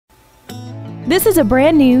This is a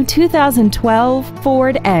brand new 2012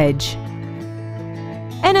 Ford Edge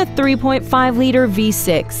and a 3.5-liter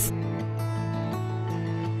V6.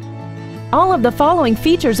 All of the following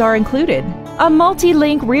features are included: a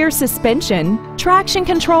multi-link rear suspension, traction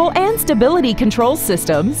control and stability control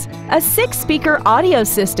systems, a 6-speaker audio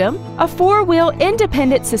system, a 4-wheel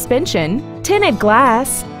independent suspension, tinted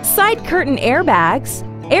glass, side curtain airbags,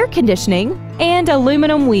 air conditioning, and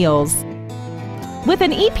aluminum wheels. With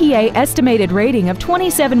an EPA estimated rating of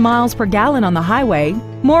 27 miles per gallon on the highway,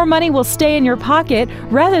 more money will stay in your pocket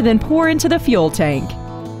rather than pour into the fuel tank.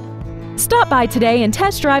 Stop by today and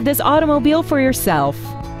test drive this automobile for yourself.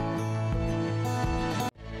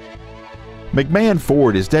 McMahon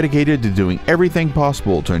Ford is dedicated to doing everything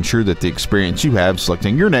possible to ensure that the experience you have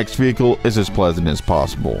selecting your next vehicle is as pleasant as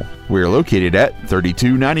possible. We are located at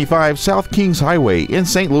 3295 South Kingshighway in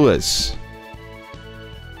St. Louis.